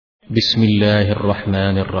بسم الله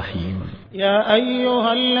الرحمن الرحيم. يا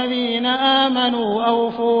أيها الذين آمنوا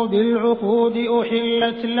أوفوا بالعقود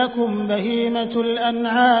أحلت لكم بهيمة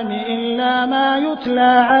الأنعام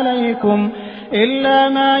إلا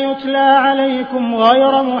ما يتلى عليكم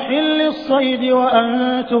غير محل الصيد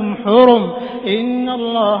وأنتم حرم إن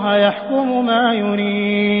الله يحكم ما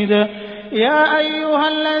يريد. يا أيها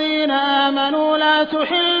الذين آمنوا لا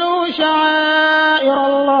تحلوا شعائر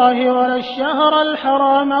الله ولا الشهر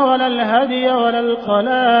الحرام ولا الهدي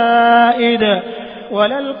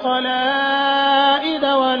ولا القلائد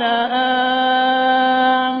ولا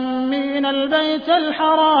آمين البيت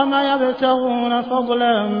الحرام يبتغون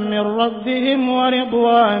فضلا من ربهم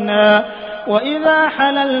ورضوانا وإذا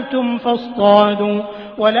حللتم فاصطادوا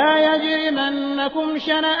ولا يجرمنكم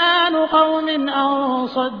شنآن قوم أن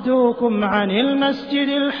صدوكم عن المسجد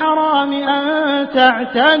الحرام أن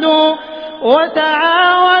تعتدوا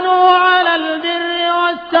وتعاونوا على البر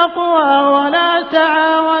والتقوى ولا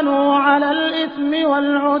تعاونوا على الإثم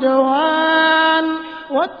والعدوان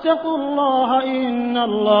واتقوا الله إن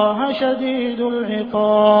الله شديد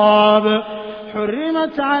العقاب.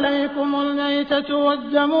 حرمت عليكم الميتة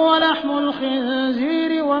والدم ولحم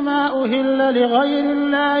الخنزير وما أهل لغير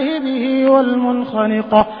الله به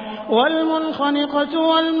والمنخنقة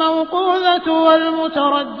والموقوذة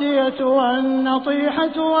والمتردية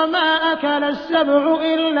والنطيحة وما أكل السبع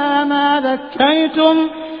إلا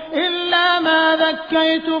ما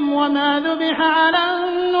ذكيتم وما ذبح على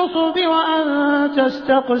النصب وأن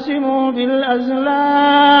تستقسموا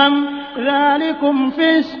بالأزلام ذلكم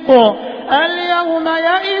فسق. اليوم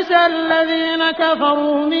يئس الذين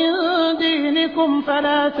كفروا من دينكم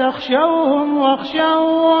فلا تخشوهم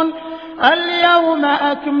واخشون اليوم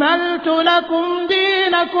أكملت لكم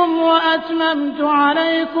دينكم وأتممت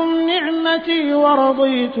عليكم نعمتي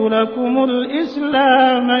ورضيت لكم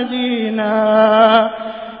الإسلام دينا.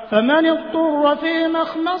 فمن اضطر في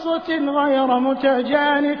مخمصة غير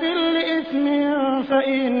متجانف لإثم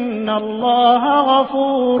فإن الله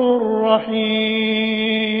غفور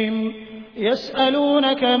رحيم.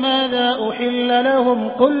 يسألونك ماذا أحل لهم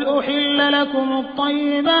قل أحل لكم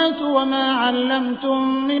الطيبات وما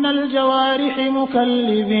علمتم من الجوارح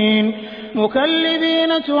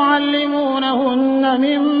مكلبين تعلمونهن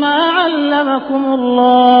مما علمكم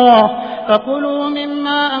الله فكلوا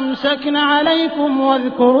مما أمسكن عليكم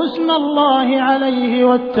واذكروا اسم الله عليه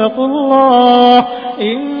واتقوا الله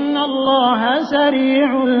إن الله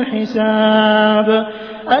سريع الحساب.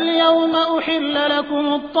 اليوم أحل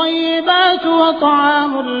لكم الطيبات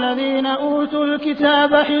وطعام الذين أوتوا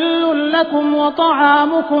الكتاب حل لكم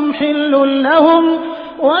وطعامكم حل لهم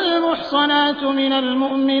والمحصنات من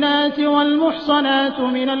المؤمنات والمحصنات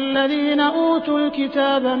من الذين أوتوا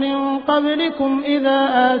الكتاب من قبلكم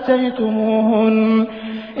إذا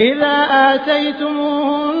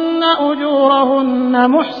آتيتموهن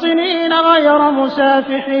أجورهن محصنين غير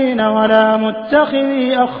مسافحين ولا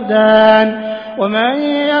متخذي أخدان ومن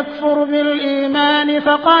يكفر بالإيمان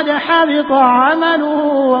فقد حبط عمله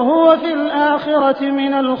وهو في الآخرة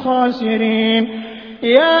من الخاسرين.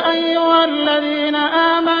 يا أيها الذين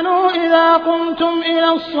آمنوا إذا قمتم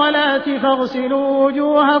إلى الصلاة فاغسلوا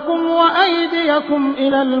وجوهكم وأيديكم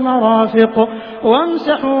إلى المرافق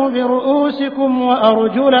وامسحوا برؤوسكم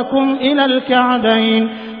وأرجلكم إلى الكعبين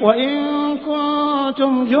وإن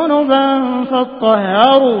كنتم جنبا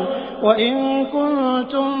فاطهروا وإن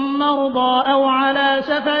كنتم مرضى أو على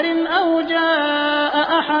سفر أو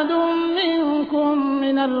جاء أحد منكم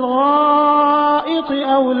من الغائط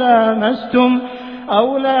أو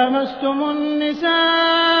لامستم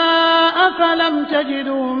النساء فلم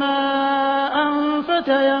تجدوا ماء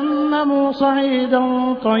فتيمموا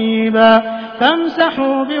صعيدا طيبا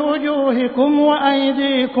فامسحوا بوجوهكم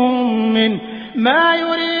وأيديكم منه ما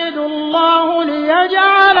يريد الله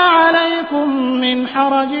ليجعل عليكم من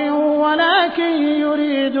حرج ولكن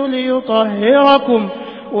يريد ليطهركم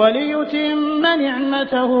وليتم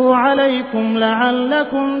نعمته عليكم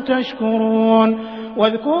لعلكم تشكرون.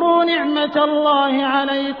 واذكروا نعمة الله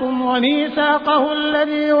عليكم وميثاقه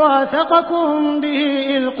الذي واثقكم به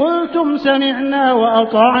إذ قلتم سمعنا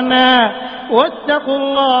وأطعنا واتقوا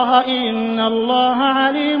الله إن الله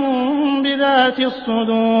عليم بذات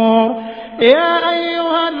الصدور. يا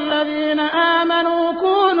أيها الذين آمنوا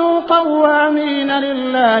كونوا قوامين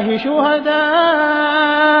لله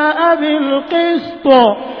شهداء بالقسط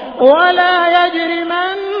ولا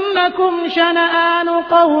يجرمنكم شنآن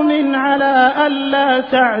قوم على ألا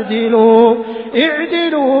تعدلوا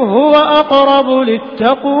اعدلوا هو أقرب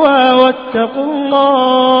للتقوى واتقوا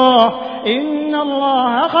الله إن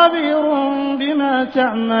الله خبير بما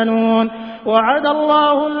تعملون. وعد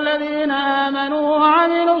الله الذين آمنوا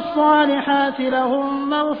وعملوا الصالحات لهم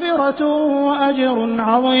مغفرة وأجر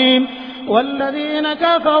عظيم والذين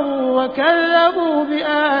كفروا وكذبوا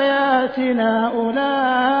بآياتنا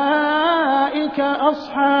أولئك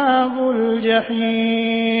أصحاب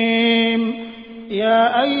الجحيم.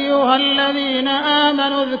 يا أيها الذين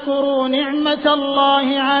آمنوا اذكروا نعمة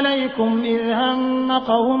الله عليكم إذ هم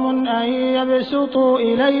قوم أن يبسطوا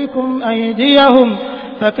إليكم أيديهم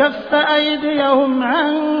فكف أيديهم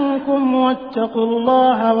عنكم واتقوا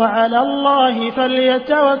الله وعلى الله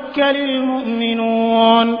فليتوكل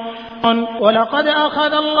المؤمنون. ولقد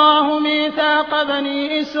أخذ الله ميثاق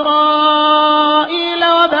بني إسرائيل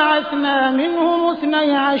وبعثنا منهم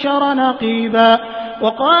 12 نقيبا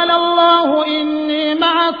وقال الله إني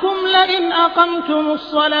معكم لئن أقمتم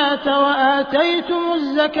الصلاة وآتيتم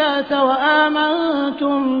الزكاة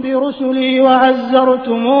وآمنتم برسلي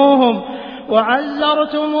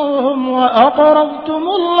وعزرتموهم وأقرضتم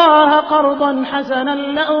الله قرضا حسنا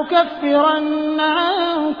لأكفرن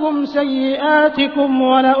عنكم سيئاتكم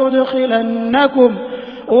ولأدخلنكم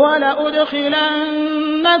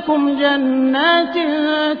جنات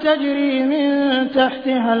تجري من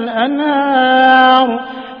تحتها الأنهار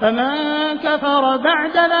فمن كفر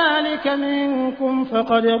بعد ذلك منكم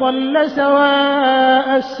فقد ضل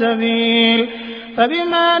سواء السبيل.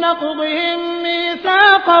 فبما نقضهم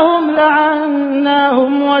ميثاقهم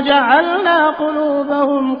لعناهم وجعلنا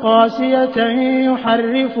قلوبهم قاسية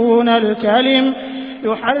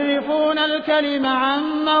يحرفون الكلم عن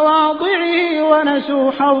مواضعه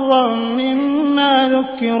ونسوا حظا مما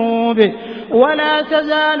ذكروا به ولا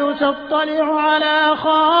تزال تطلع على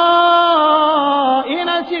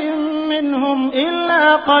خائنة منهم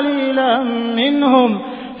إلا قليلا منهم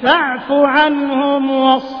فاعف عنهم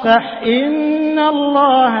واصفح إن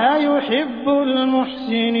الله يحب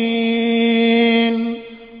المحسنين.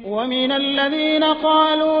 ومن الذين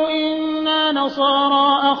قالوا إنا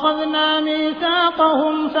نصارى أخذنا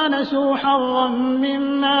ميثاقهم فنسوا حظا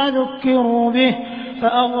مما ذكروا به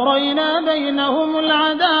فأغرينا بينهم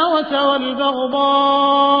العداوة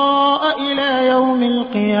والبغضاء إلى يوم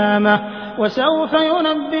القيامة وسوف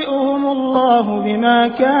ينبئهم الله بما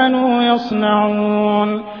كانوا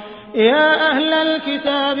يصنعون. يا أهل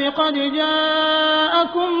الكتاب قد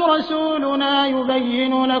جاءكم رسولنا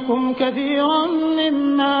يبين لكم كثيرا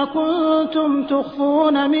مما كنتم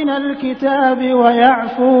تخفون من الكتاب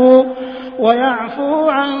ويعفو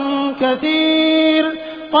عن كثير.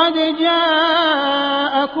 قد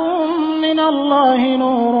جاءكم من الله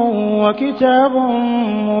نور وكتاب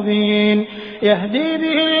مبين يهدي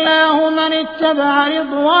به الله من اتبع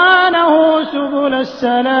رضوانه سبل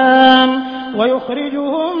السلام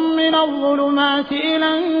ويخرجهم من الظلمات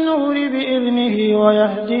إلى النور بإذنه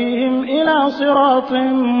ويهديهم إلى صراط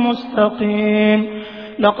مستقيم.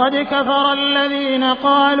 لقد كفر الذين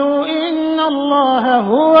قالوا إن الله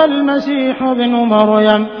هو المسيح ابن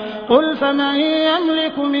مريم قل فمن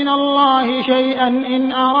يملك من الله شيئا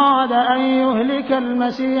إن أراد أن يهلك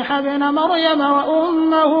المسيح ابن مريم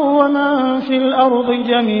وأمه ومن في الأرض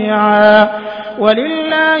جميعا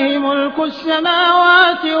ولله ملك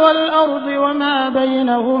السماوات والأرض وما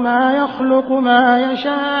بينهما يخلق ما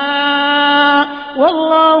يشاء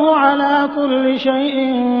والله على كل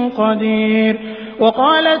شيء قدير.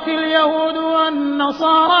 وقالت اليهود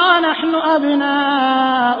والنصارى نحن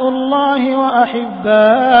أبناء الله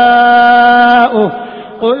وأحباؤه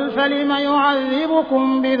قل فلم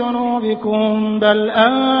يعذبكم بذنوبكم بل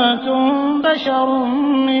أنتم بشر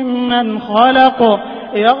ممن خلق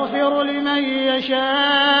يغفر لمن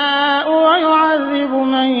يشاء ويعذب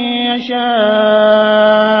من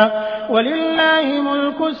يشاء ولله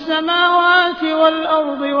ملك السماوات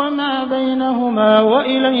والأرض وما بينهما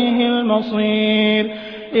وإليه المصير.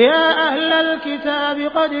 يا أهل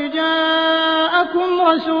الكتاب قد جاءكم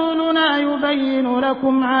رسولنا يبين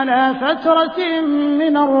لكم على فترة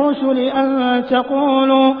من الرسل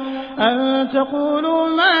أن تقولوا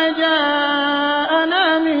ما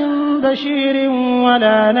جاءنا من بشير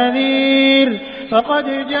ولا نذير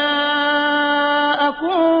فقد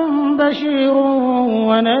جاءكم بشير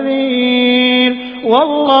ونذير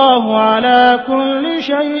والله على كل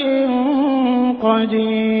شيء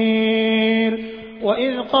قدير.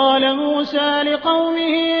 وإذ قال موسى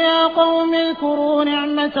لقومه يا قوم اذكروا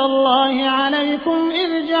نعمة الله عليكم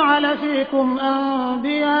إذ جعل فيكم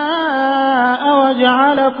أنبياء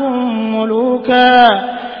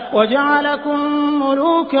وجعلكم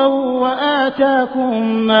ملوكا وآتاكم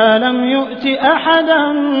ما لم يؤت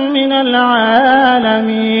أحدا من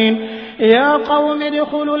العالمين. يا قوم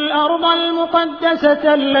ادخلوا الأرض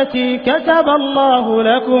المقدسة التي كتب الله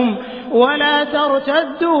لكم ولا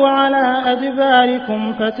ترتدوا على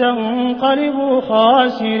أدباركم فتنقلبوا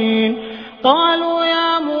خاسرين. قالوا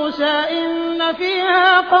يا موسى إن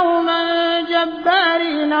فيها قوما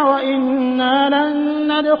جبارين وإنا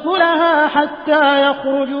لن ندخلها حتى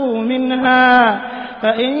يخرجوا منها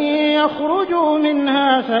فإن يخرجوا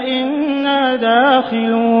منها فإنا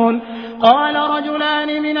داخلون. قال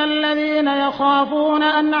رجلان من الذين يخافون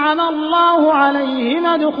أنعم الله عليهم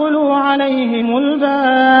ادخلوا عليهم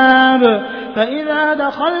الباب فإذا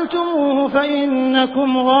دخلتموه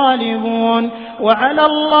فإنكم غالبون وعلى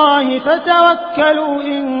الله فتوكلوا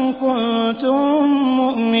إن كنتم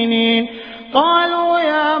مؤمنين. قالوا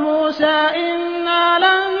يا موسى إنا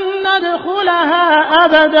لن ندخلها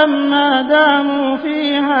أبدا ما داموا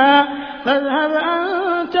فيها فاذهب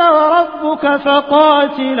أنت وربك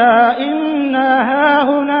فقاتلا إنا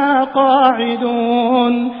هاهنا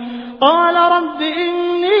قاعدون. قال رب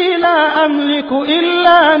إني لا أملك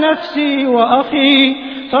إلا نفسي وأخي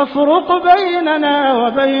فافرق بيننا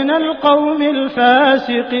وبين القوم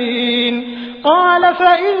الفاسقين. قال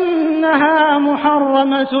فإنها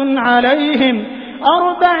محرمة عليهم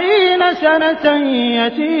 40 سنة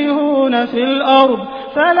يتيهون في الأرض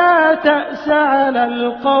فلا تأس على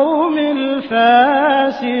القوم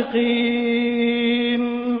الفاسقين.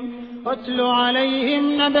 واتل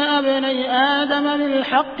عليهم نبأ ابني آدم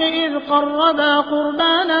بالحق إذ قربا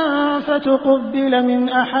قربانا فتقبل من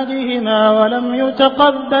أحدهما ولم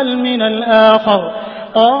يتقبل من الآخر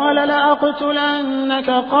قال لأقتلنك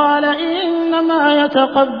قال إنما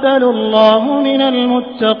يتقبل الله من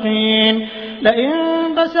المتقين. لئن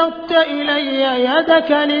بسطت إلي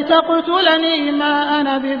يدك لتقتلني ما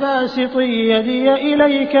أنا بباسط يدي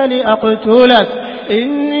إليك لأقتلك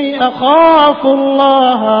إني أخاف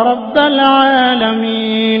الله رب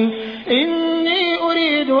العالمين. إني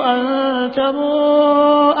أريد أن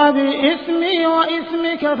تبوء بإثمي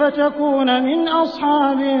وإثمك فتكون من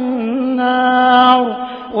أصحاب النار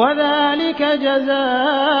وذلك جزاء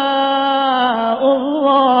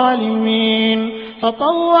الظالمين.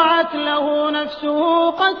 فطوعت له نفسه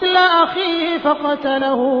قتل أخيه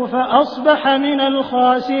فقتله فأصبح من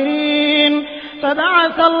الخاسرين.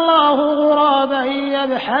 فبعث الله غرابا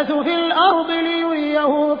يبحث في الأرض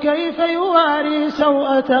ليريه كيف يواري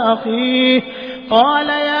سوءة أخيه قال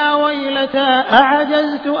يا ويلتى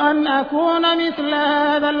أعجزت أن أكون مثل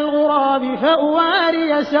هذا الغراب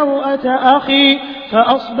فأواري سوءة أخي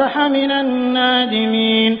فأصبح من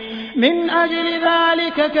النادمين. من أجل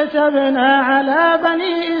ذلك كتبنا على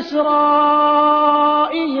بني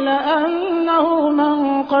إسرائيل أنه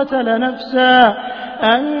من قتل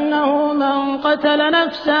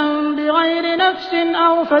نفسا بغير نفس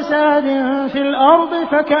أو فساد في الأرض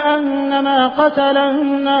فكأنما قتل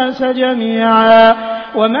الناس جميعا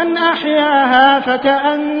ومن أحياها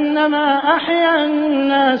فكأنما أحيا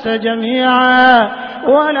الناس جميعا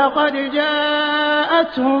ولقد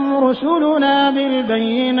جاءتهم رسلنا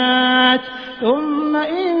بالبينات ثم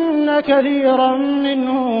إن كثيرا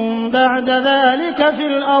منهم بعد ذلك في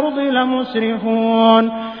الأرض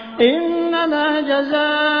لمسرفون. إنما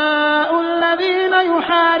جزاء الذين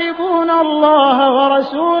يحاربون الله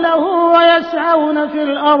ورسوله ويسعون في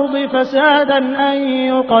الأرض فسادا أن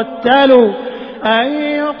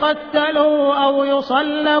يقتلوا أو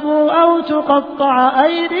يصلبوا أو تقطع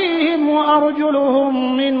أيديهم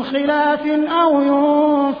وأرجلهم من خلاف أو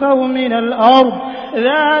ينفوا من الأرض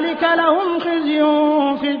ذلك لهم خزي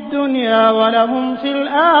في الدنيا ولهم في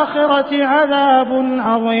الآخرة عذاب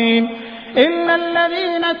عظيم. إلا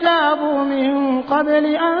الذين تابوا من قبل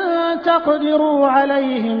أن تقدروا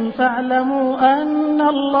عليهم فاعلموا أن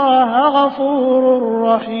الله غفور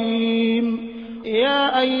رحيم.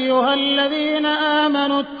 يا أيها الذين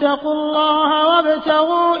آمنوا اتقوا الله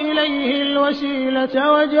وابتغوا إليه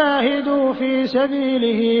الوسيلة وجاهدوا في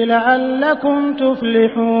سبيله لعلكم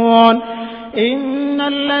تفلحون. إن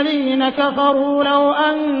الذين كفروا لو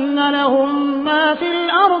أن لهم ما في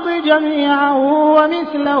الأرض جميعا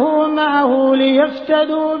ومثله معه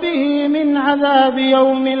ليفتدوا به من عذاب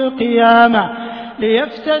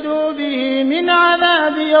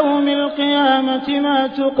يوم القيامة ما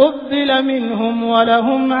تقبل منهم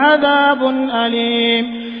ولهم عذاب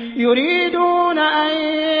أليم. يريدون أن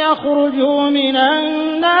يخرجوا من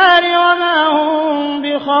النار وما هم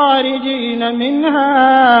بخارجين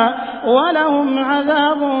منها ولهم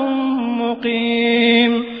عذاب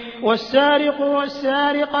مقيم. والسارق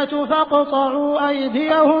والسارقة فاقطعوا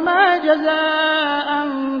أيديهما جزاء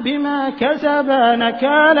بما كسبا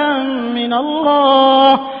نكالا من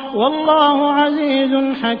الله والله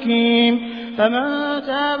عزيز حكيم. فمن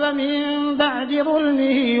تاب من بعد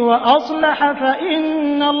ظلمه وأصلح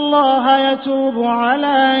فإن الله يتوب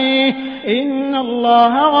عليه إن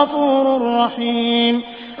الله غفور رحيم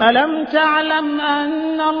ألم تعلم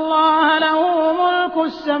أن الله له ملك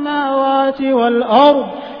السماوات والأرض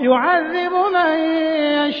يعذب من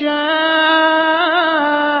يشاء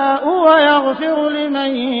ويغفر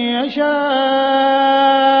لمن يشاء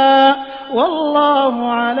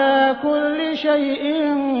والله على كل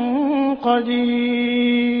شيء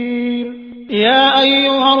قدير يا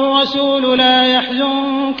أيها الرسول لا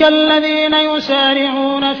يحزنك الذين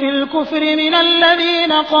يسارعون في الكفر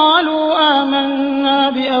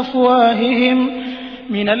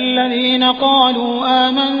من الذين قالوا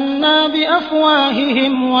آمنا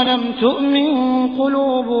بأفواههم ولم تؤمن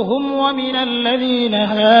قلوبهم ومن الذين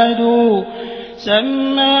هادوا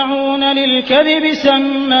سماعون للكذب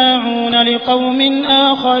سماعون لقوم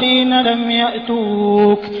آخرين لم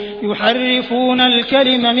يأتوك يحرفون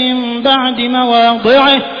الكلم من بعد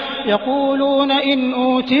مواضعه يقولون إن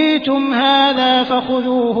أوتيتم هذا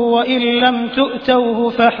فخذوه وإن لم تؤتوه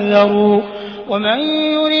فاحذروا ومن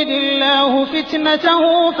يرد الله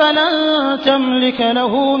فتنته فلن تملك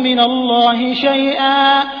له من الله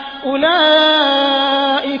شيئا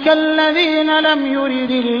أولئك الذين لم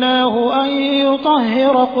يرد الله أن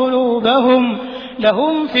يطهر قلوبهم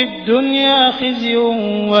لهم في الدنيا خزي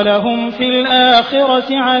ولهم في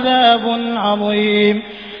الآخرة عذاب عظيم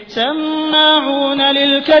سماعون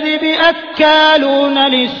للكذب أكالون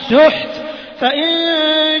للسحت فإن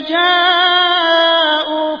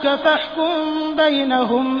جاءوك فاحكم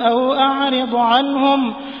بينهم أو أعرض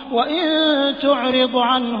عنهم وإن تعرض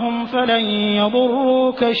عنهم فلن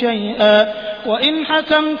يضروك شيئا وإن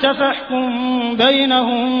حكمت فاحكم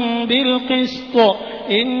بينهم بالقسط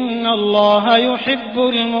إن الله يحب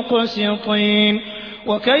المقسطين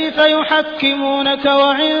وكيف يحكمونك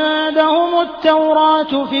وعندهم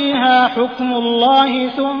التوراة فيها حكم الله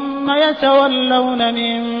ثم يتولون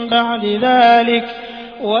من بعد ذلك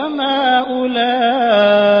وما أولئك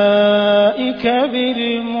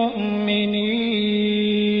بالمؤمنين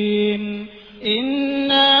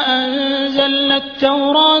إنا أنزلنا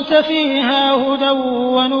التوراة فيها هدى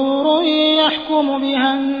ونور يحكم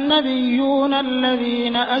بها النبيون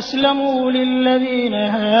الذين أسلموا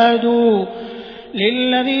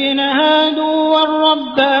للذين هادوا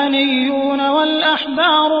والربانيون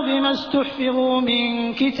والأحبار بما استحفظوا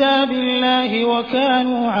من كتاب الله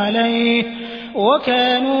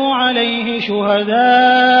وكانوا عليه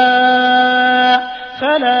شهداء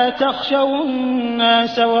فلا تخشوا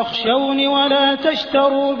الناس واخشوني ولا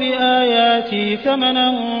تشتروا بآياتي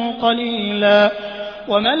ثمنا قليلا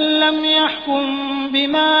ومن لم يحكم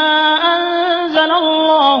بما أنزل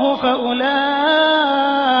الله فأولئك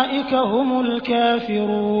هم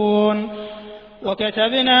الكافرون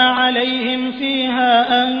وكتبنا عليهم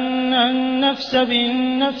فيها أن النفس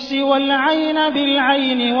بالنفس والعين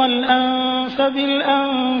بالعين والأنف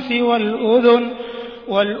بالأنف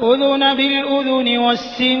والأذن بالأذن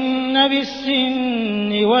والسن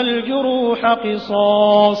بالسن والجروح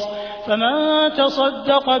قصاص فمن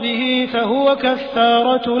تصدق به فهو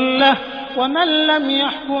كفارة له ومن لم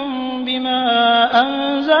يحكم بما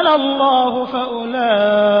أنزل الله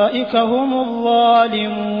فأولئك هم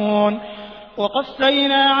الظالمون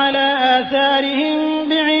وقفينا على آثارهم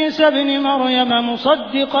بعيسى ابن مريم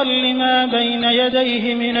مصدقا لما بين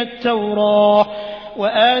يديه من التوراة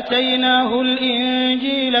وآتيناه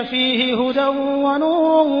الإنجيل فيه هدى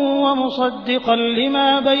ونور ومصدقا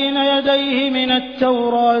لما بين يديه من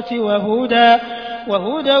التوراة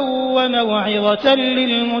وهدى وموعظة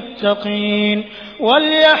للمتقين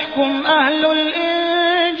وليحكم أهل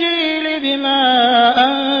الإنجيل بما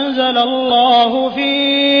أنزل الله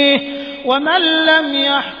فيه ومن لم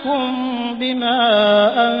يحكم بما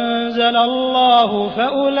أنزل الله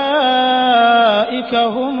فأولئك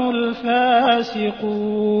هم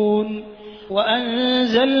الفاسقون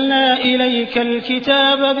وأنزلنا إليك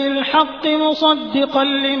الكتاب بالحق مصدقا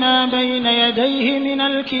لما بين يديه من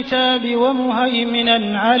الكتاب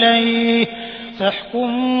ومهيمنا عليه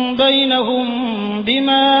فاحكم بينهم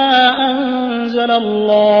بما أنزل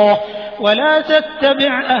الله ولا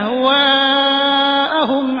تتبع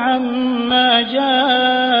أهواءهم عما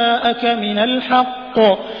جاءك من الحق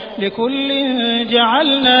لكل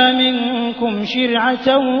جعلنا منكم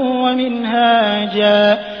شرعة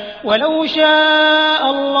ومنهاجا ولو شاء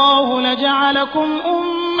الله لجعلكم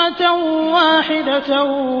أمة واحدة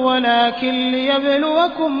ولكن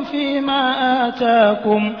ليبلوكم فيما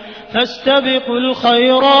آتاكم فاستبقوا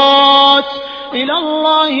الخيرات إلى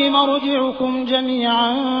الله مرجعكم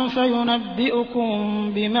جميعا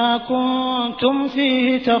فينبئكم بما كنتم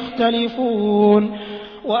فيه تختلفون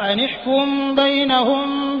وأن احكم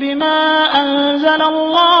بينهم بما أنزل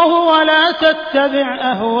الله ولا تتبع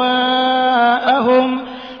أهواءهم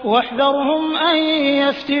واحذرهم أن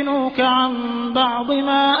يفتنوك عن بعض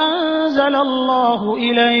ما أنزل الله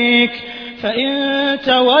إليك فإن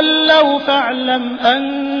تولوا فاعلم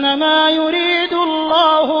أنما يريد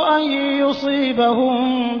الله أن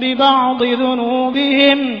يصيبهم ببعض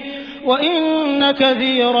ذنوبهم وإن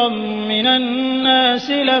كثيرا من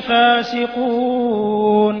الناس لفاسقون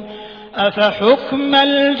أفحكم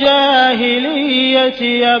الجاهلية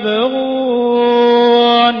يبغون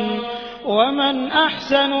ومن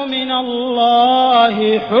أحسن من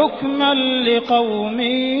الله حكما لقوم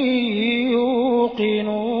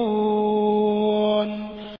يوقنون.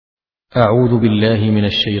 أعوذ بالله من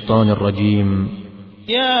الشيطان الرجيم.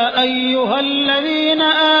 يا أيها الذين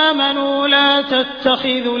آمنوا لا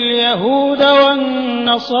تتخذوا اليهود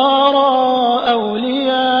والنصارى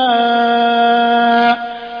أولياء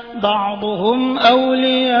بعضهم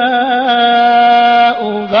أولياء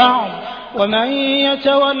بعض ومن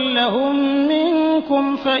يتولهم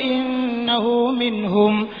منكم فإنه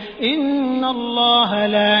منهم إن الله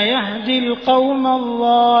لا يهدي القوم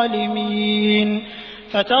الظالمين.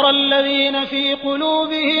 فترى الذين في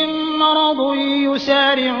قلوبهم مرض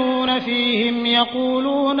يسارعون فيهم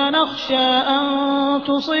يقولون نخشى أن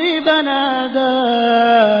تصيبنا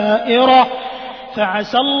دائرة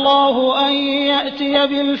فعسى الله أن يأتي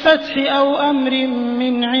بالفتح أو أمر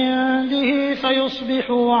من عنده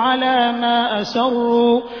فيصبحوا على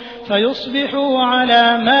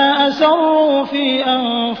ما أسروا في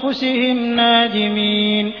أنفسهم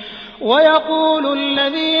نادمين. ويقول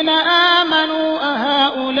الذين آمنوا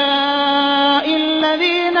أهؤلاء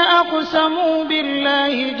الذين أقسموا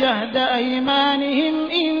بالله جهد أيمانهم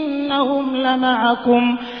إنهم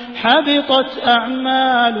لمعكم حبطت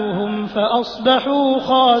أعمالهم فأصبحوا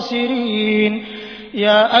خاسرين.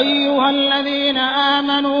 يا أيها الذين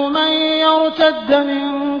آمنوا من يرتد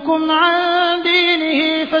منكم عن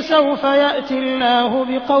دينه فسوف يأتي الله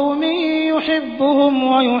بقوم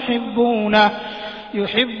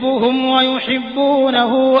يحبهم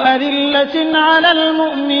ويحبونه أذلة على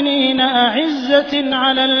المؤمنين أعزة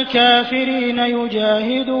على الكافرين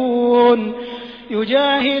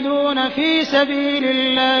يجاهدون في سبيل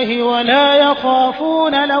الله ولا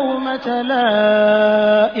يخافون لومة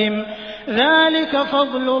لائم ذلك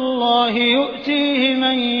فضل الله يؤتيه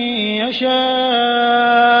من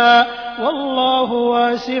يشاء والله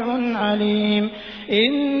واسع عليم.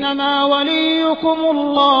 إنما وليكم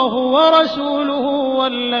الله ورسوله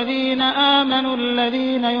والذين آمنوا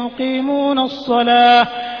الذين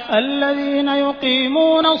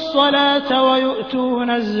يقيمون الصلاة ويؤتون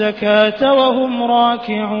الزكاة وهم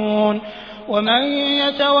راكعون. ومن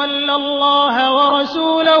يتول الله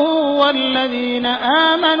ورسوله والذين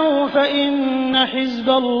آمنوا فإن حزب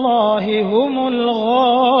الله هم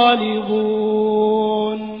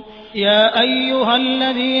الغالبون. يا أيها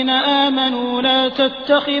الذين آمنوا لا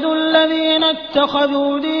تتخذوا الذين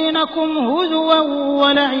اتخذوا دينكم هزوا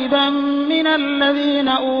ولعبا من الذين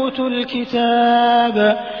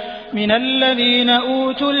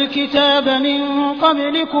أوتوا الكتاب من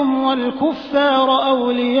قبلكم والكفار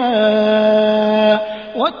أولياء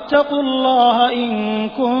واتقوا الله إن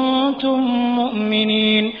كنتم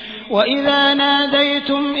مؤمنين. وإذا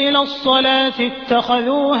ناديتم إلى الصلاة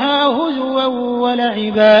اتخذوها هزوا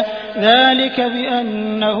ولعبا ذلك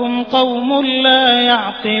بأنهم قوم لا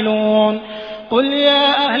يعقلون. قل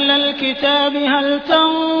يا أهل الكتاب هل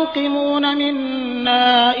تنقمون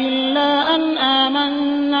منا إلا أن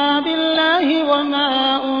آمنا بالله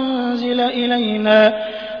وما أنزل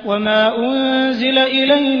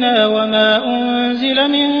إلينا وما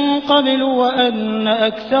أنزل من قبل وأن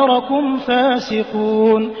أكثركم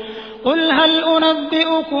فاسقون. قل هل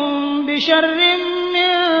أنبئكم بشر من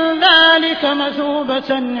ذلك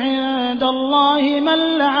مثوبة عند الله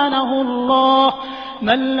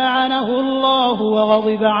من لعنه الله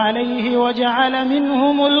وغضب عليه وجعل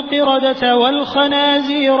منهم القردة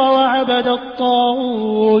والخنازير وعبد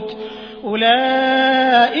الطاغوت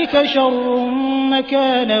أولئك شر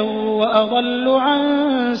مكانا وأضل عن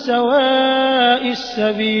سواء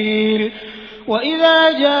السبيل.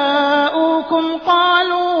 وإذا جاءوكم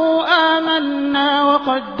قالوا آمنا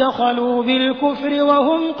وقد دخلوا بالكفر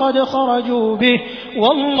وهم قد خرجوا به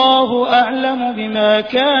والله أعلم بما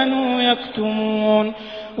كانوا يكتمون.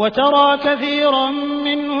 وترى كثيرا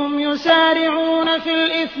منهم يسارعون في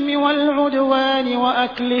الإثم والعدوان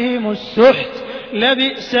وأكلهم السحت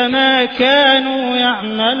لبئس ما كانوا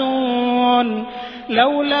يعملون.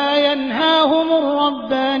 لولا ينهاهم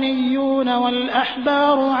الربانيون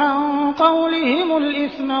والأحبار عن قولهم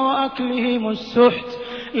الإثم وأكلهم السحت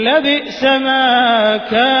لبئس ما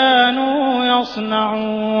كانوا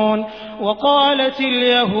يصنعون. وقالت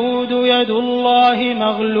اليهود يد الله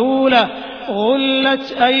مغلولة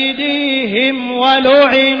غلت أيديهم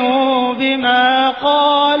ولعنوا بما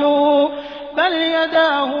قالوا بل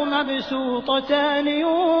يداه مبسوطتان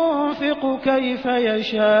ينفق كيف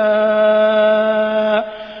يشاء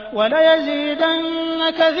وليزيدن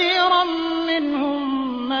كثيرا منهم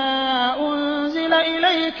ما أنزل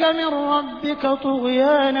إليك من ربك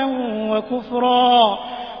طغيانا وكفرا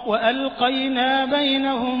وألقينا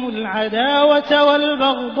بينهم العداوة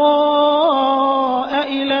والبغضاء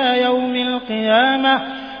إلى يوم القيامة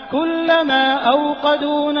كلما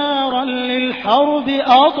أوقدوا نارا للحرب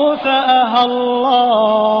أطفأها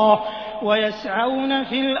الله ويسعون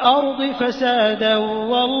في الأرض فسادا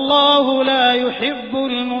والله لا يحب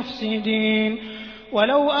المفسدين.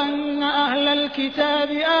 ولو أن أهل الكتاب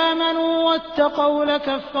آمنوا واتقوا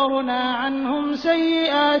لكفرنا عنهم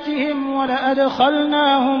سيئاتهم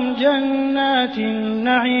ولأدخلناهم جنات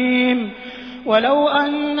النعيم. ولو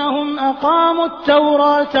أنهم أقاموا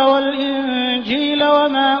التوراة والإنجيل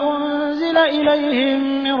وما أنزل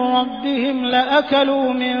إليهم من ربهم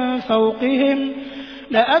لأكلوا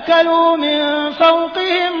من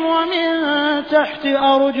فوقهم ومن تحت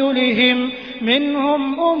أرجلهم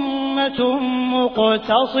منهم أمة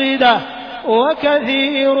مقتصدة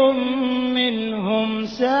وكثير منهم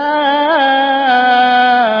ساء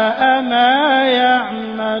ما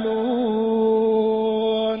يعملون.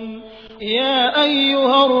 يا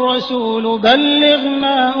أيها الرسول بلغ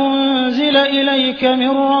ما أنزل إليك من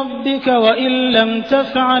ربك وإن لم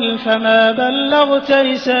تفعل فما بلغت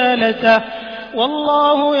رسالته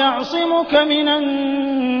والله يعصمك من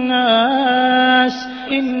الناس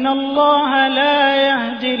إن الله لا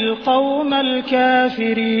يهدي القوم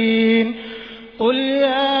الكافرين. قل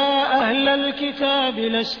يا أهل الكتاب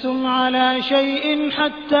لستم على شيء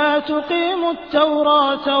حتى تقيموا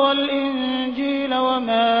التوراة والإنجيل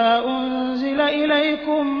وما أنزل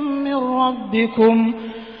إليكم من ربكم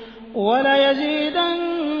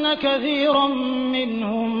وليزيدن كثيرا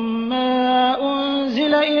منهم ما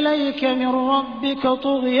أنزل إليك من ربك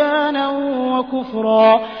طغيانا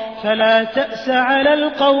وكفرا فلا تأس على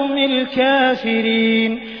القوم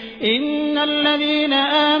الكافرين. إن الذين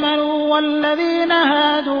آمنوا والذين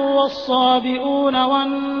هادوا والصابئون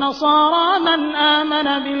والنصارى من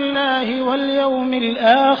آمن بالله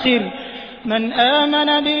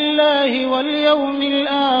واليوم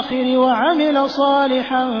الآخر وعمل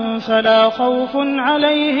صالحا فلا خوف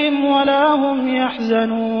عليهم ولا هم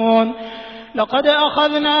يحزنون. لقد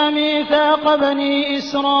أخذنا ميثاق بني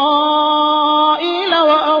إسرائيل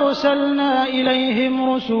وأرسلنا إليهم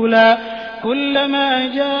رسلا كلما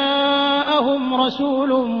جاءهم رسول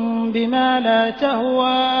بما لا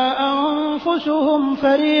تهوى أنفسهم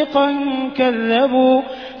فريقا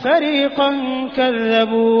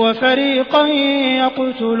كذبوا وفريقا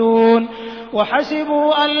يقتلون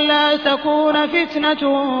وحسبوا ألا تكون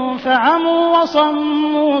فتنة فعموا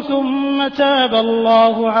وصموا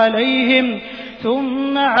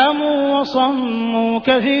ثم عموا وصموا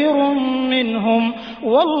كثير منهم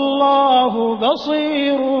والله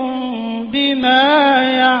بصير بما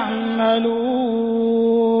يعملون.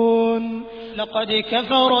 لقد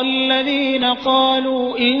كفر الذين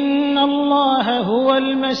قالوا إن الله هو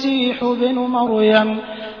المسيح ابن مريم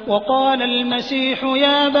وقال المسيح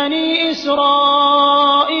يا بني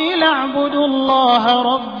إسرائيل اعبدوا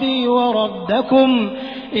الله ربي وربكم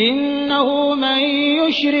إنه من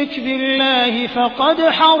يشرك بالله فقد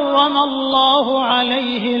حرم الله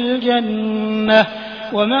عليه الجنة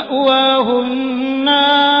ومأواه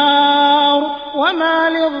النار وما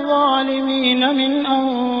للظالمين من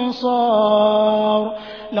أنصار.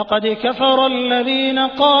 لقد كفر الذين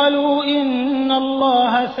قالوا إن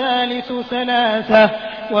الله ثالث ثلاثة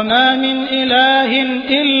وما من إله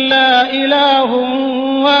إلا إله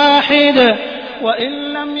واحد وإن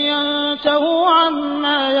لم ينتهوا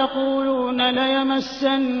عما يقولون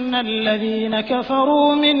ليمسن الذين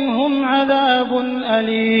كفروا منهم عذاب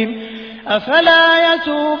أليم. أفلا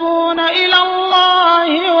يتوبون إلى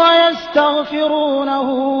الله ويستغفرونه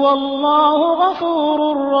والله غفور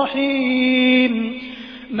رحيم.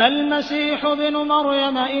 ما المسيح ابن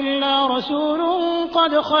مريم إلا رسول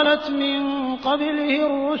قد خلت من قبله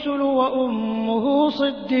الرسل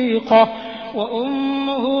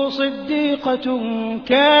وأمه صديقة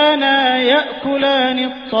كانا يأكلان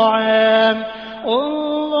الطعام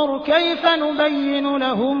انظر كيف نبين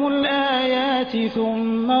لهم الآيات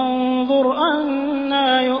ثم انظر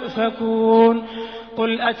أنى يؤفكون.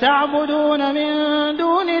 قل أتعبدون من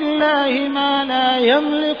دون الله ما لا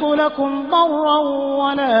يملك لكم ضرا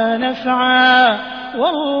ولا نفعا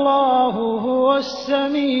والله هو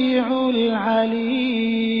السميع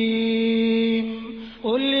العليم.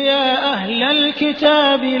 قل يا أهل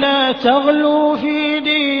الكتاب لا تغلوا في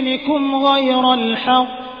دينكم غير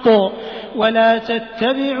الحق ولا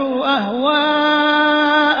تتبعوا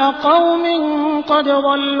أهواء قوم قد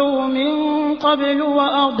ضلوا من قبل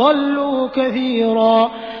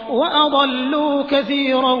وأضلوا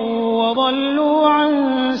كثيرا وضلوا عن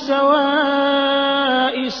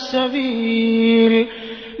سواء السبيل.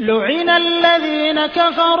 لعن الذين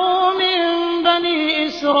كفروا من بني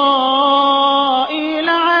إسرائيل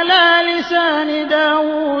على لسان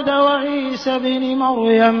داود وعيسى بن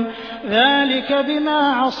مريم ذلك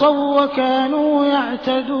بما عصوا وكانوا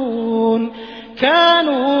يعتدون.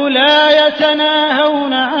 كانوا لا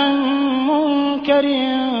يتناهون عن منكر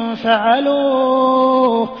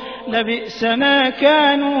فعلوه لبئس ما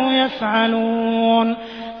كانوا يفعلون.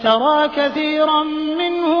 ترى كثيرا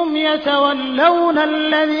منهم يتولون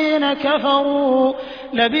الذين كفروا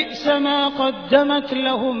لبئس ما قدمت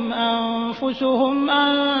لهم أنفسهم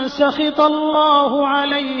أن سخط الله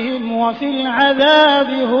عليهم وفي العذاب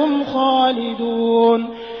هم خالدون.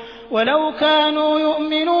 ولو كانوا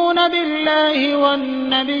يؤمنون بالله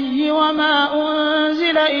والنبي وما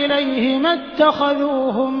أنزل إليه ما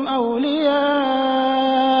اتخذوهم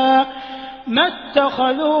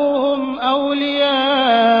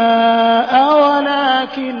أولياء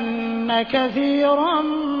ولكن كثيرا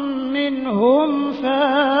منهم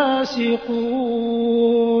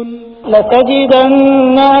فاسقون.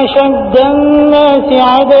 لتجدن أشد الناس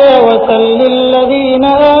عداوة للذين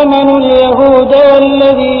آمنوا اليهود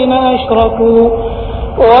والذين أشركوا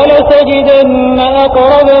ولتجدن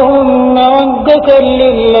أقربهم مودة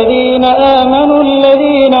للذين آمنوا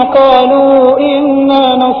الذين قالوا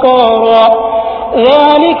إنا نصارى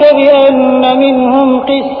ذلك بأن منهم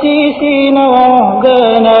قسيسين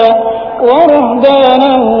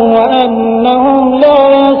ورهبانا وأنهم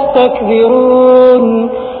لا يستكبرون.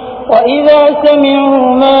 وإذا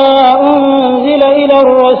سمعوا ما أنزل إلى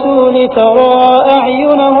الرسول ترى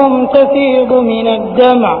أعينهم تفيض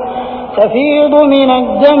من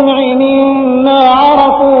الدمع مما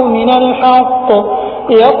عرفوا من الحق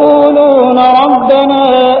يقولون ربنا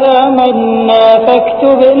آمنا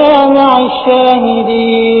فاكتبنا مع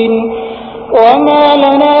الشاهدين. وما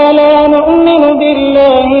لنا لا نؤمن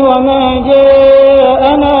بالله وما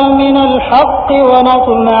جاءنا من الحق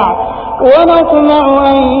ونطمع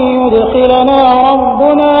أن يدخلنا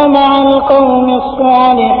ربنا مع القوم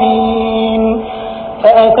الصالحين.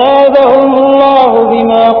 فأثابهم الله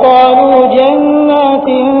بما قالوا جنات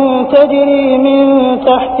تجري من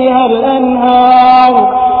تحتها الأنهار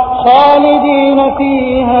خالدين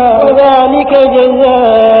فيها وذلك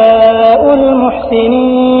جزاء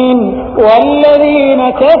المحسنين. والذين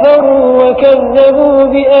كفروا وكذبوا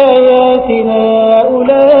بآياتنا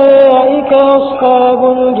أولئك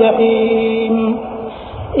أصحاب الجحيم.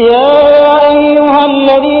 يا أيها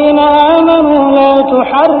الذين آمنوا لا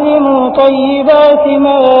تحرموا طيبات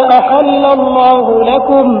ما أحل الله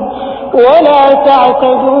لكم ولا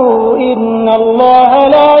تعتدوا إن الله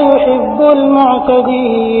لا يحب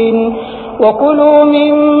المعتدين. وكلوا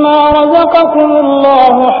مما رزقكم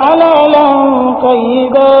الله حلالا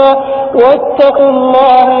طيبا واتقوا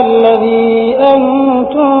الله الذي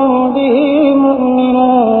أنتم به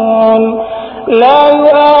مؤمنون. لا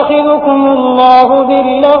يؤاخذكم الله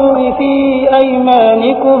باللغو في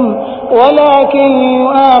أيمانكم ولكن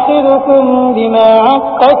يؤاخذكم بما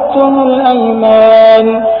عقدتم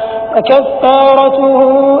الأيمان. فكفارته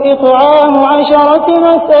إطعام 10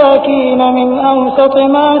 مساكين من أوسط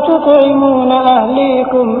ما تطعمون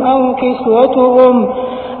أهليكم أو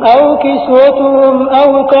كسوتهم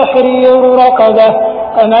أو تحرير رقبة.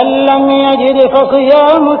 فمن لم يجد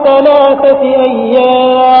فصيام 3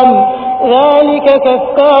 أيام ذلك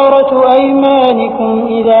كفارة أيمانكم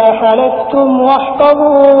إذا حلفتم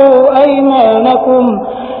واحفظوا أيمانكم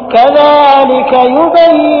كذلك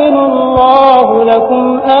يبين الله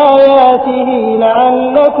لكم آياته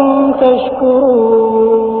لعلكم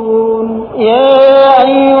تشكرون. يا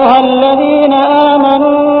أيها الذين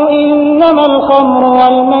آمنوا إنما الخمر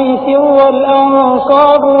والميسر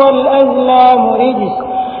والأنصاب والأزلام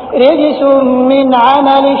رجس من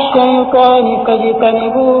عمل الشيطان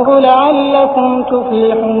فاجتنبوه لعلكم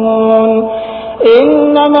تفلحون.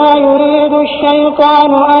 إنما يريد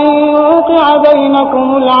الشيطان أن يوقع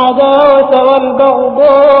بينكم العداوة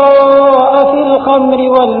والبغضاء في الخمر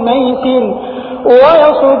والميسر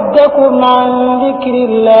ويصدكم عن ذكر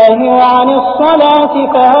الله وعن الصلاة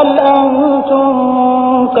فهل أنتم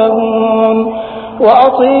منتهون.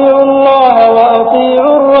 وأطيعوا الله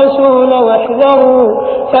وأطيعوا الرسول واحذروا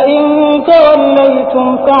فإن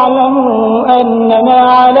توليتم فاعلموا أنما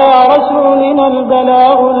على رسولنا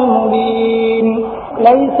البلاغ المبين.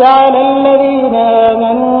 ليس على الذين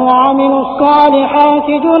آمنوا وعملوا الصالحات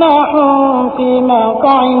جناح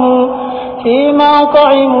فيما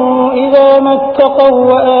طعموا إذا ما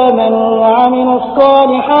اتقوا وآمنوا وعملوا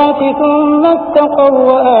الصالحات ثم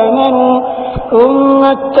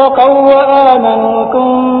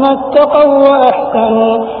اتقوا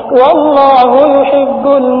وأحسنوا والله يحب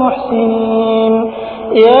المحسنين.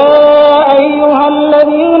 يا أيها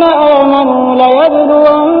الذين آمنوا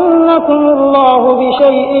ليبلونكم الله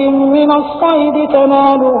بشيء من الصيد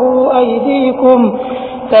تناله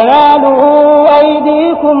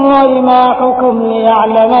أيديكم ورماحكم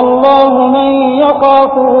ليعلم الله من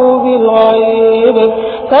يخافه بالغيب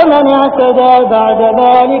فمن اعتدى بعد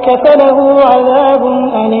ذلك فله عذاب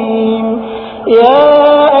أليم.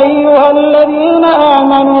 يا أيها الذين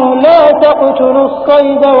آمنوا لا تقتلوا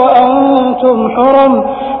الصيد وأنتم حرم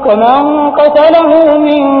ومن قتله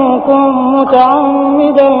منكم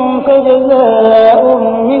متعمدا فجزاء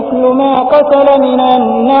مثل ما قتل من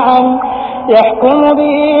النعم يحكم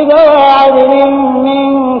به ذوى عدل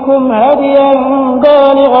منكم هديا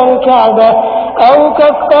بالغ الكعبة أو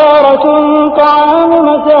كفارة طعام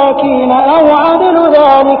مساكين أو عدل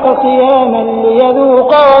ذلك صياما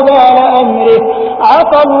ليذوق وبال أمره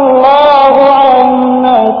عفى الله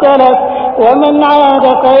عما سلف ومن عاد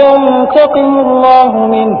فينتقم الله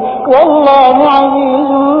منه والله عزيز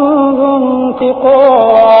ذو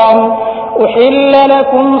انتقام. أحل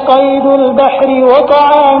لكم صيد البحر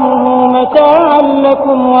وطعامه متاعا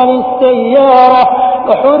لكم وللسيارة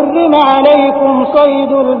وحرم عليكم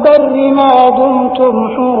صيد البر ما دمتم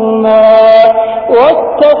حرما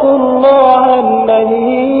واتقوا الله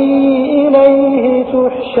الذي إليه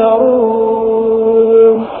تحشرون.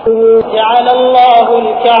 جعل الله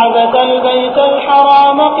الكعبة البيت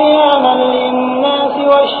الحرام قياما للناس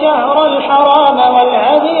والشهر الحرام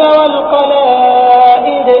والهدي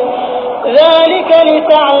والقلائد ذلك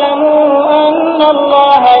لتعلموا أن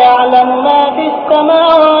الله يعلم ما في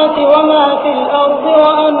السماوات وما في الأرض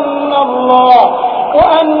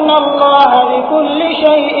وأن الله بكل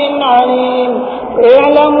شيء عليم.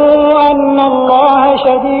 اعلموا أن الله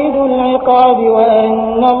شديد العقاب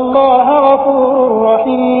وأن الله غفور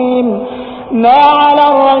رحيم. ما على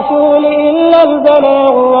الرسول إلا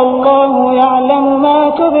البلاغ والله يعلم ما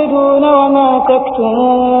تبدون وما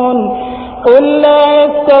تكتمون. قل لا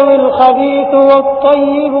يستوي الخبيث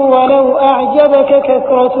والطيب ولو أعجبك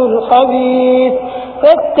كثرة الخبيث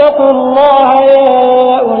فاتقوا الله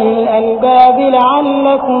يا أولي الألباب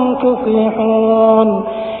لعلكم تفلحون.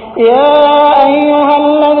 يا أيها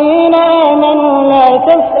الذين آمنوا لا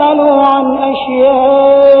تسألوا عن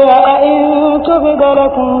أشياء إن تبد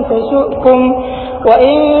لكم تسؤكم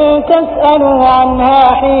وإن تسألوا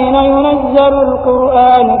عنها حين ينزل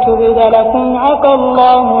القرآن تبد لكم عفى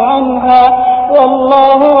الله عنها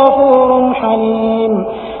والله غفور حليم.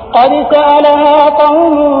 قد سألها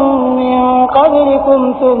قوم من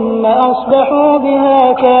قبلكم ثم أصبحوا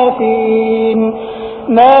بها كافرين.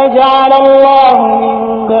 ما جعل الله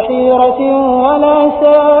من بحيرة ولا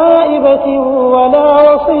سائبة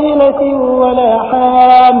ولا وصيلة ولا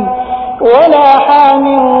حام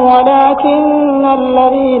ولكن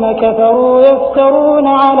الذين كفروا يفترون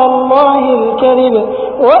على الله الكذب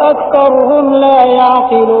وأكثرهم لا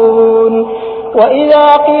يعقلون.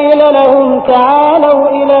 وإذا قيل لهم تعالوا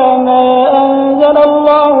إلى ما أنزل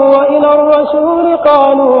الله وإلى الرسول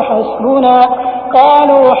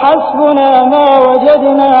قالوا حسبنا ما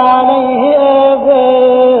وجدنا عليه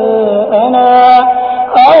آباءنا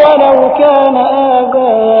أولو كان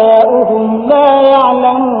آباؤهم لا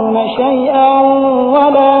يعلمون شيئا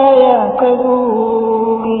ولا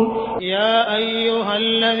يهتدون. يا أيها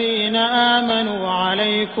الذين آمنوا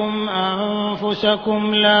عليكم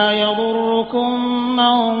أنفسكم لا يضركم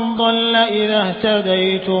من ضل إذا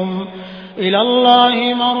اهتديتم إلى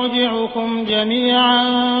الله مرجعكم جميعا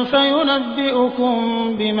فينبئكم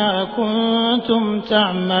بما كنتم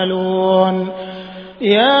تعملون.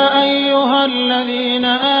 يا أيها الذين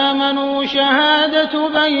آمنوا شهادة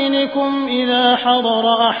بينكم إذا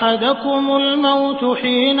حضر أحدكم الموت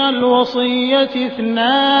حين الوصية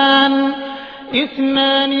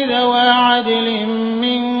اثنان ذوى عدل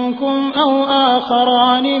منكم أو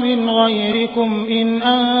آخران من غيركم إن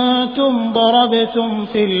أنتم ضربتم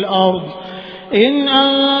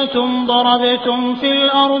في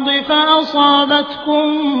الأرض فأصابتكم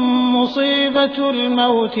مصيبة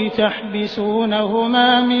الموت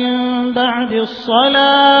تحبسونهما من بعد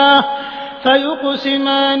الصلاة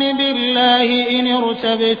فيقسمان بالله إن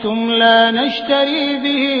ارتبتم لا نشتري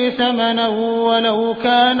به ثمنا ولو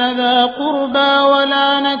كان ذا قربى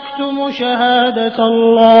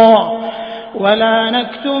ولا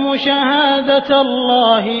نكتم شهادة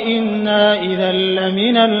الله إنا إذا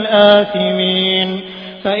لمن الآثمين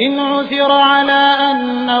فإن عثر على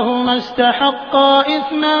أنهما استحقا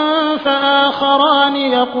إثما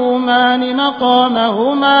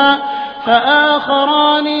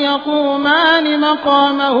فآخران يقومان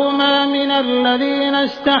مقامهما من الذين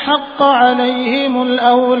استحق عليهم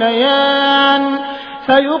الأوليان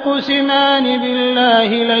فيقسمان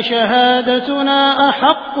بالله لشهادتنا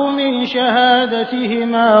أحق من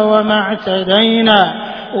شهادتهما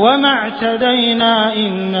وما اعتدينا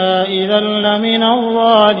إنا إذا لمن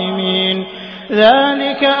الظالمين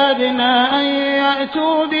ذلك أدنى أن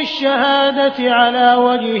يأتوا بالشهادة على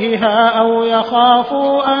وجهها أو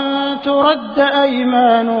يخافوا أن ترد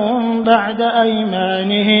أيمانهم بعد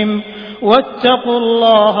أيمانهم واتقوا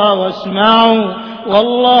الله واسمعوا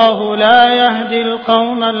والله لا يهدي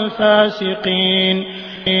القوم الفاسقين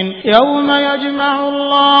يوم يجمع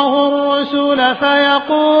الله الرسل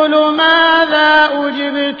فيقول ماذا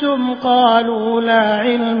أجبتم قالوا لا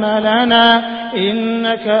علم لنا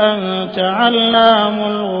إنك أنت علام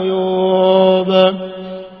الغيوب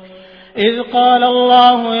إذ قال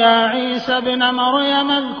الله يا عيسى ابن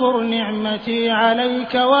مريم اذكر نعمتي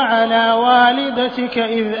عليك وعلى والدتك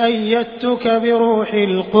إذ أيدتك بروح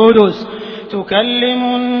القدس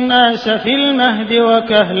تكلم الناس في المهد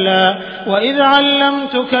وكهلا وإذ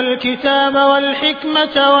علمتك الكتاب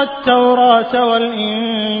والحكمة والتوراة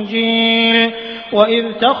والإنجيل وإذ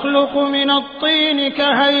تخلق من الطين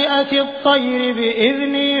كهيئة الطير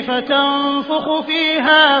بإذني فتنفخ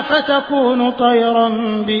فيها فتكون طيرا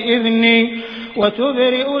بإذني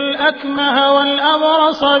وتبرئ الأكمه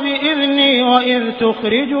والأبرص بإذني وإذ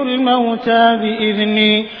تخرج الموتى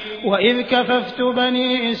بإذني وإذ كففت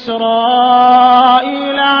بني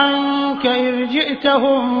إسرائيل عنك إذ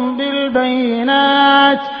جئتهم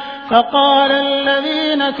بالبينات فقال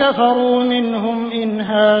الذين كفروا منهم إن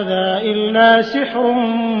هذا إلا سحر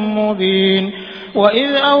مبين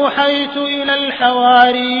وإذ أوحيت إلى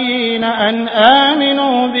الحواريين أن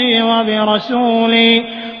آمنوا بي وبرسولي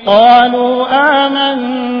قالوا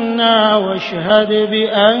آمنا واشهد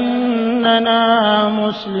بأننا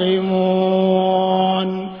مسلمون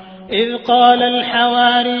إذ قال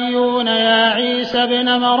الحواريون يا عيسى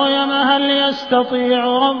ابن مريم هل يستطيع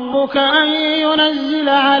ربك أن ينزل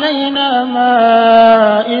علينا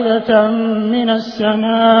مائدة من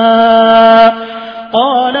السماء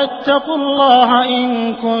قال اتقوا الله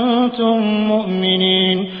إن كنتم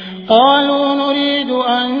مؤمنين قالوا نريد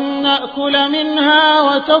أن نأكل منها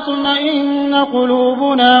وتطمئن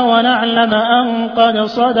قلوبنا ونعلم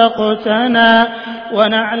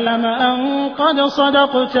أن قد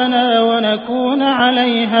صدقتنا ونكون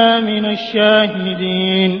عليها من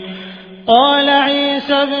الشاهدين قال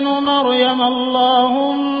عيسى ابن مريم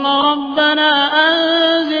اللهم ربنا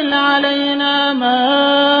أنزل علينا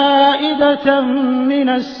مائدة من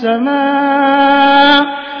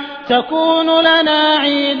السماء تكون لنا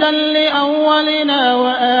عيدا لأولنا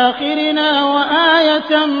وآخرنا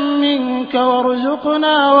وآية منك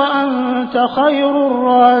وارزقنا وأنت خير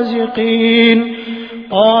الرازقين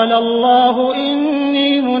قال الله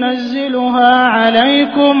إني منزلها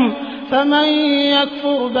عليكم فمن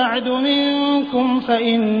يكفر بعد منكم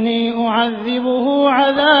فإني أعذبه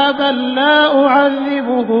عذابا لا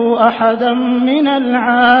أعذبه أحدا من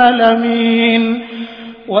العالمين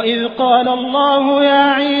وإذ قال الله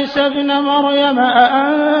يا عيسى ابن مريم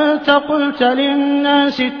أأنت قلت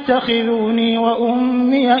للناس اتخذوني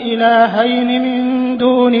وأمي إلهين من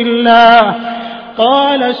دون الله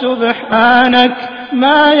قال سبحانك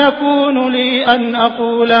ما يكون لي أن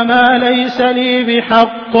أقول ما ليس لي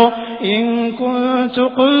بحق إن كنت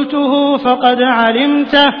قلته فقد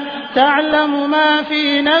علمته تعلم ما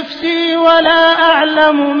في نفسي ولا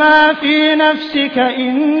أعلم ما في نفسك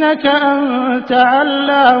إنك أنت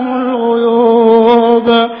علام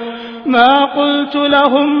الغيوب ما قلت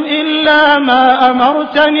لهم إلا ما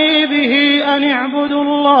أمرتني به أن اعبدوا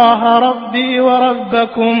الله ربي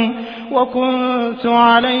وربكم وكنت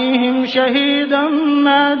عليهم شهيدا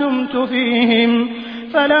ما دمت فيهم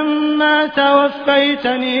فلما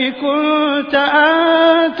توفيتني كنت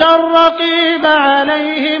أنت الرقيب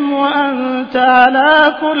عليهم وأنت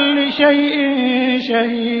على كل شيء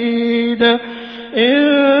شهيد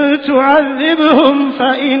إن تعذبهم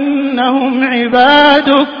فإنهم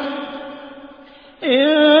عبادك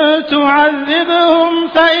إن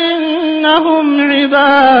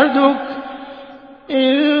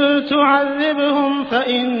تعذبهم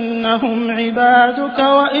فإنهم عبادك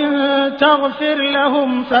وإن تغفر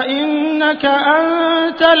لهم فإنك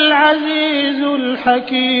أنت العزيز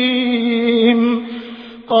الحكيم.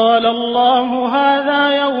 قال الله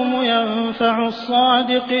هذا يوم ينفع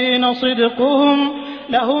الصادقين صدقهم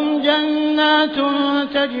لهم جنات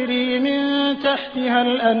تجري من تحتها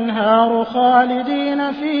الأنهار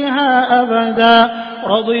خالدين فيها أبدا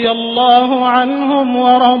رضي الله عنهم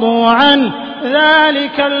ورضوا عنه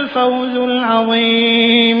ذلك الفوز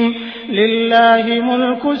العظيم. لله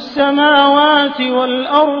ملك السماوات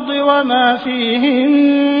والأرض وما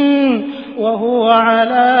فيهن وهو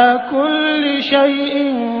على كل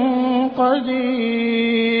شيء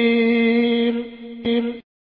قدير.